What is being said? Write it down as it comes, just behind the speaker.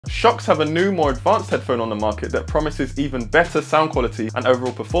Shokz have a new, more advanced headphone on the market that promises even better sound quality and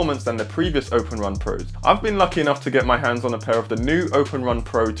overall performance than the previous Open Run Pros. I've been lucky enough to get my hands on a pair of the new Open Run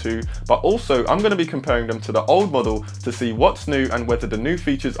Pro 2, but also I'm going to be comparing them to the old model to see what's new and whether the new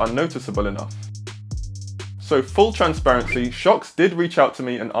features are noticeable enough. So full transparency, Shokz did reach out to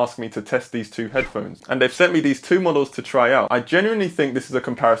me and ask me to test these two headphones, and they've sent me these two models to try out. I genuinely think this is a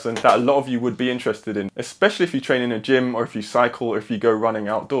comparison that a lot of you would be interested in, especially if you train in a gym or if you cycle or if you go running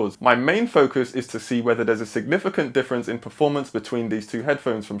outdoors. My main focus is to see whether there's a significant difference in performance between these two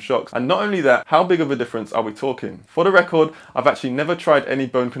headphones from Shokz, and not only that, how big of a difference are we talking? For the record, I've actually never tried any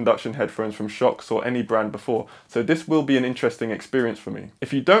bone conduction headphones from Shokz or any brand before, so this will be an interesting experience for me.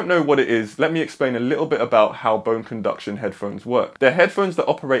 If you don't know what it is, let me explain a little bit about how bone conduction headphones work. They're headphones that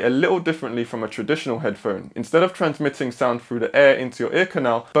operate a little differently from a traditional headphone. Instead of transmitting sound through the air into your ear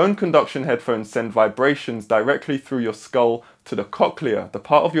canal, bone conduction headphones send vibrations directly through your skull to the cochlea, the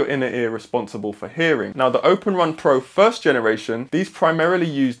part of your inner ear responsible for hearing. Now, the Open Run Pro first generation, these primarily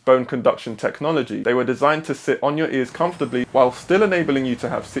used bone conduction technology. They were designed to sit on your ears comfortably while still enabling you to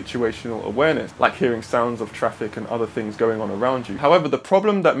have situational awareness, like hearing sounds of traffic and other things going on around you. However, the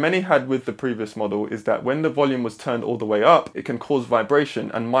problem that many had with the previous model is that when the volume was turned all the way up, it can cause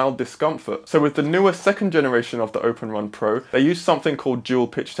vibration and mild discomfort. So with the newer second generation of the Open Run Pro, they use something called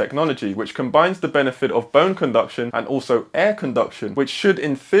DualPitch technology, which combines the benefit of bone conduction and also air conduction, which should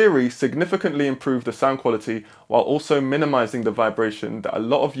in theory significantly improve the sound quality while also minimizing the vibration that a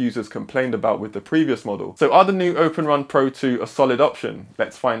lot of users complained about with the previous model. So are the new Open Run Pro 2 a solid option?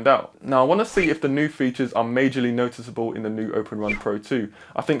 Let's find out. Now I want to see if the new features are majorly noticeable in the new Open Run Pro 2.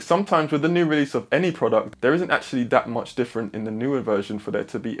 I think sometimes with the new release of any product, there isn't actually that much different in the newer version for there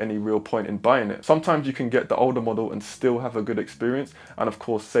to be any real point in buying it. Sometimes you can get the older model and still have a good experience and of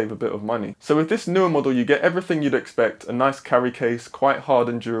course save a bit of money. So with this newer model you get everything you'd expect, a nice carry case, quite hard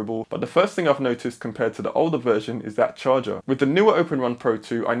and durable, but the first thing I've noticed compared to the older version is that charger. With the newer Open Run Pro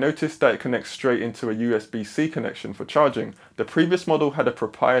 2, I noticed that it connects straight into a USB-C connection for charging. The previous model had a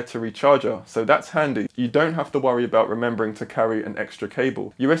proprietary charger, so that's handy. You don't have to worry about remembering to carry an extra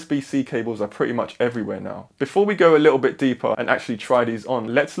cable. USB-C cables are pretty much everywhere now. Before we go a little bit deeper and actually try these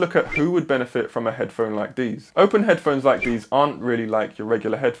on, let's look at who would benefit from a headphone like these. Open headphones like these aren't really like your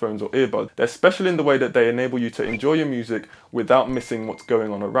regular headphones or earbuds. They're special in the way that they enable you to enjoy your music without missing what's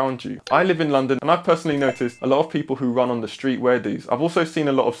going on around you. I live in London and I've personally noticed a lot of people who run on the street wear these. I've also seen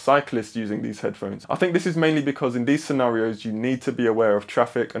a lot of cyclists using these headphones. I think this is mainly because in these scenarios you need to be aware of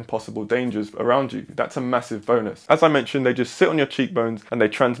traffic and possible dangers around you. That's a massive bonus. As I mentioned, they just sit on your cheekbones and they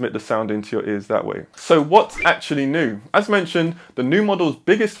transmit the sound into your ears that way. So what's actually new? As mentioned, the new model's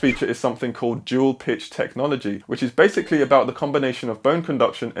biggest feature is something called DualPitch technology, which is basically about the combination of bone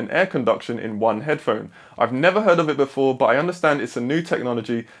conduction and air conduction in one headphone. I've never heard of it before, but I understand it's a new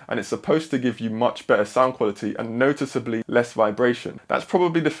technology and it's supposed to give you much better sound quality and noticeably less vibration. That's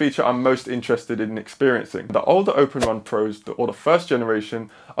probably the feature I'm most interested in experiencing. The older Open Run Pros, or the first generation,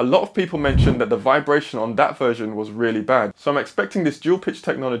 a lot of people mentioned that the vibration on that version was really bad. So I'm expecting this dual pitch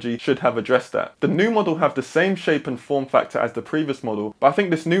technology should have addressed that. The new model have the same shape and form factor as the previous model, but I think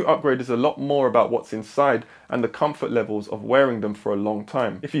this new upgrade is a lot more about what's inside and the comfort levels of wearing them for a long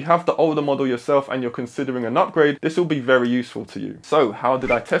time. If you have the older model yourself and you're considering an upgrade, this will be very useful to you. So how did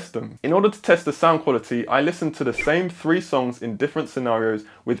I test them? In order to test the sound quality, I listened to the same 3 songs in different scenarios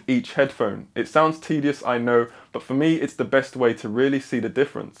with each headphone. It sounds tedious, I know, but for me it's the best way to really see the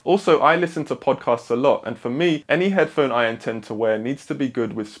difference. Also, I listen to podcasts a lot, and for me, any headphone I intend to wear needs to be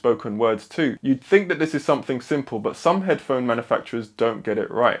good with spoken words too. You'd think that this is something simple, but some headphone manufacturers don't get it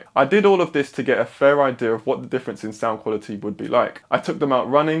right. I did all of this to get a fair idea of what the difference in sound quality would be like. I took them out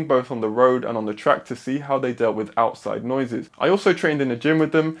running, both on the road and on the track, to see how they dealt with outside noises. I also trained in a gym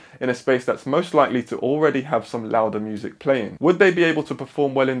with them, in a space that's most likely to already have some louder music playing. Would they be able to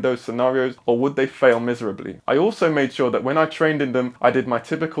perform well in those scenarios, or would they fail miserably? I also made sure that when I trained in them, I did my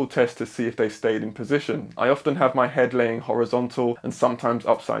typical test to see if they stayed in position. I often have my head laying horizontal and sometimes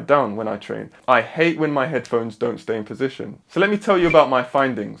upside down when I train. I hate when my headphones don't stay in position. So let me tell you about my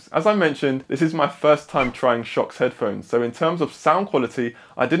findings. As I mentioned, this is my first time trying Shokz headphones, so in terms of sound quality,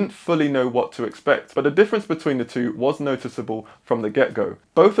 I didn't fully know what to expect, but the difference between the two was noticeable from the get-go.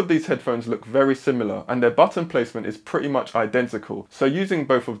 Both of these headphones look very similar, and their button placement is pretty much identical, so using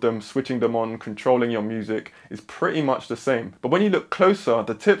both of them, switching them on, controlling your music is pretty much the same. But when you look closer,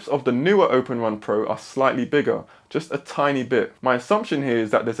 the tips of the newer Open Run Pro are slightly bigger. just a tiny bit. My assumption here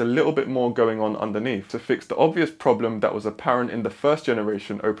is that there's a little bit more going on underneath to fix the obvious problem that was apparent in the first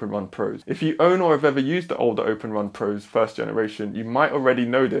generation Open Run Pros. If you own or have ever used the older Open Run Pros first generation, you might already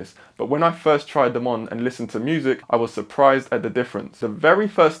know this, but when I first tried them on and listened to music, I was surprised at the difference. The very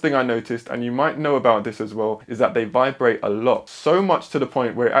first thing I noticed, and you might know about this as well, is that they vibrate a lot, so much to the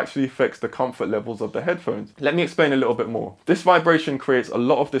point where it actually affects the comfort levels of the headphones. Let me explain a little bit more. This vibration creates a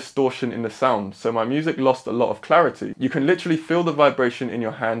lot of distortion in the sound, so my music lost a lot of clarity. You can literally feel the vibration in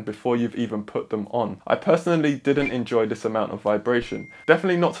your hand before you've even put them on. I personally didn't enjoy this amount of vibration.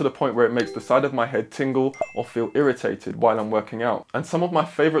 Definitely not to the point where it makes the side of my head tingle or feel irritated while I'm working out. And some of my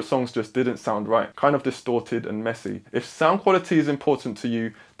favorite songs just didn't sound right, kind of distorted and messy. If sound quality is important to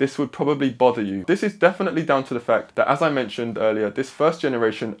you, this would probably bother you. This is definitely down to the fact that, as I mentioned earlier, this first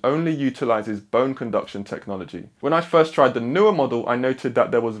generation only utilizes bone conduction technology. When I first tried the newer model, I noted that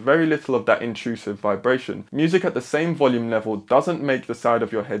there was very little of that intrusive vibration. Music at the same volume level doesn't make the side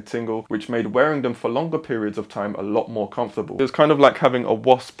of your head tingle, which made wearing them for longer periods of time a lot more comfortable. It was kind of like having a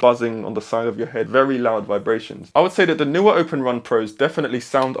wasp buzzing on the side of your head, very loud vibrations. I would say that the newer Open Run Pros definitely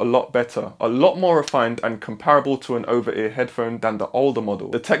sound a lot better, a lot more refined and comparable to an over-ear headphone than the older model.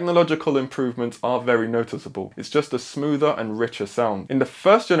 The technological improvements are very noticeable. It's just a smoother and richer sound. In the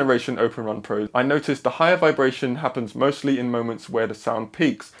first generation Open Run Pros, I noticed the higher vibration happens mostly in moments where the sound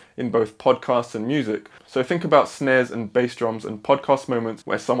peaks, in both podcasts and music. So think about snares and bass drums and podcast moments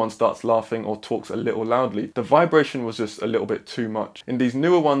where someone starts laughing or talks a little loudly. The vibration was just a little bit too much. In these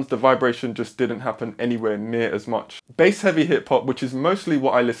newer ones, the vibration just didn't happen anywhere near as much. Bass heavy hip hop, which is mostly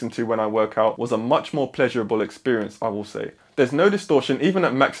what I listen to when I work out, was a much more pleasurable experience, I will say. There's no distortion even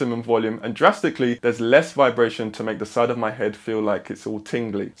at maximum volume, and drastically there's less vibration to make the side of my head feel like it's all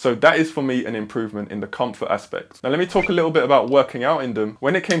tingly. So that is for me an improvement in the comfort aspect. Now let me talk a little bit about working out in them.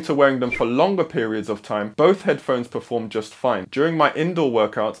 When it came to wearing them for longer periods of time, both headphones performed just fine. During my indoor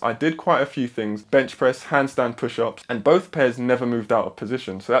workouts, I did quite a few things: bench press, handstand push-ups, and both pairs never moved out of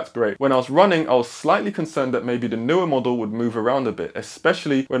position, so that's great. When I was running, I was slightly concerned that maybe the newer model would move around a bit,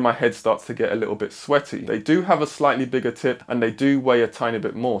 especially when my head starts to get a little bit sweaty. They do have a slightly bigger tip, and they do weigh a tiny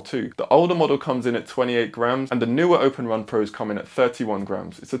bit more too. The older model comes in at 28 grams and the newer Open Run Pros come in at 31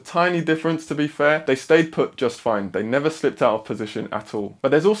 grams. It's a tiny difference, to be fair. They stayed put just fine. They never slipped out of position at all. But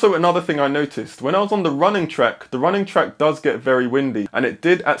there's also another thing I noticed. When I was on the running track does get very windy, and it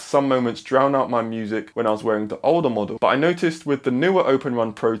did at some moments drown out my music when I was wearing the older model. But I noticed with the newer Open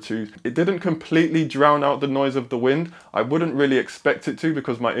Run Pro 2, it didn't completely drown out the noise of the wind. I wouldn't really expect it to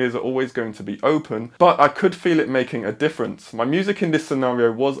because my ears are always going to be open, but I could feel it making a difference. My music in this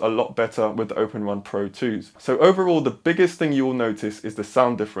scenario was a lot better with the Open Run Pro 2s. So overall, the biggest thing you will notice is the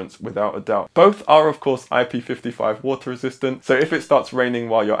sound difference, without a doubt. Both are of course IP55 water resistant, so if it starts raining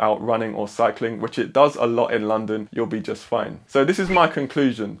while you're out running or cycling, which it does a lot in London, you'll be just fine. So this is my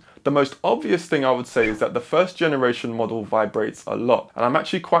conclusion. The most obvious thing I would say is that the first generation model vibrates a lot, and I'm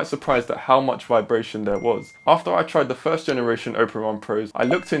actually quite surprised at how much vibration there was. After I tried the first generation Open Run Pros, I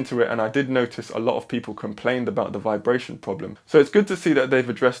looked into it and I did notice a lot of people complained about the vibration problem. So it's good to see that they've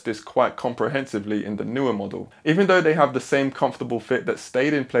addressed this quite comprehensively in the newer model. Even though they have the same comfortable fit that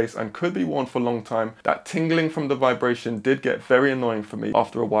stayed in place and could be worn for a long time, that tingling from the vibration did get very annoying for me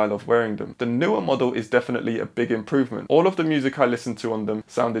after a while of wearing them. The newer model is definitely a big improvement. All of the music I listened to on them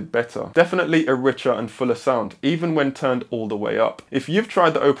sounded better. Definitely a richer and fuller sound, even when turned all the way up. If you've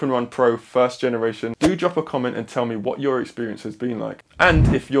tried the Open Run Pro first generation, do drop a comment and tell me what your experience has been like,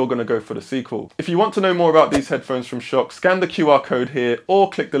 and if you're going to go for the sequel. If you want to know more about these headphones from Shokz, scan the QR code here or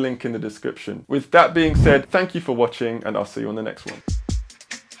click the link in the description. With that being said, thank you for watching, and I'll see you on the next one.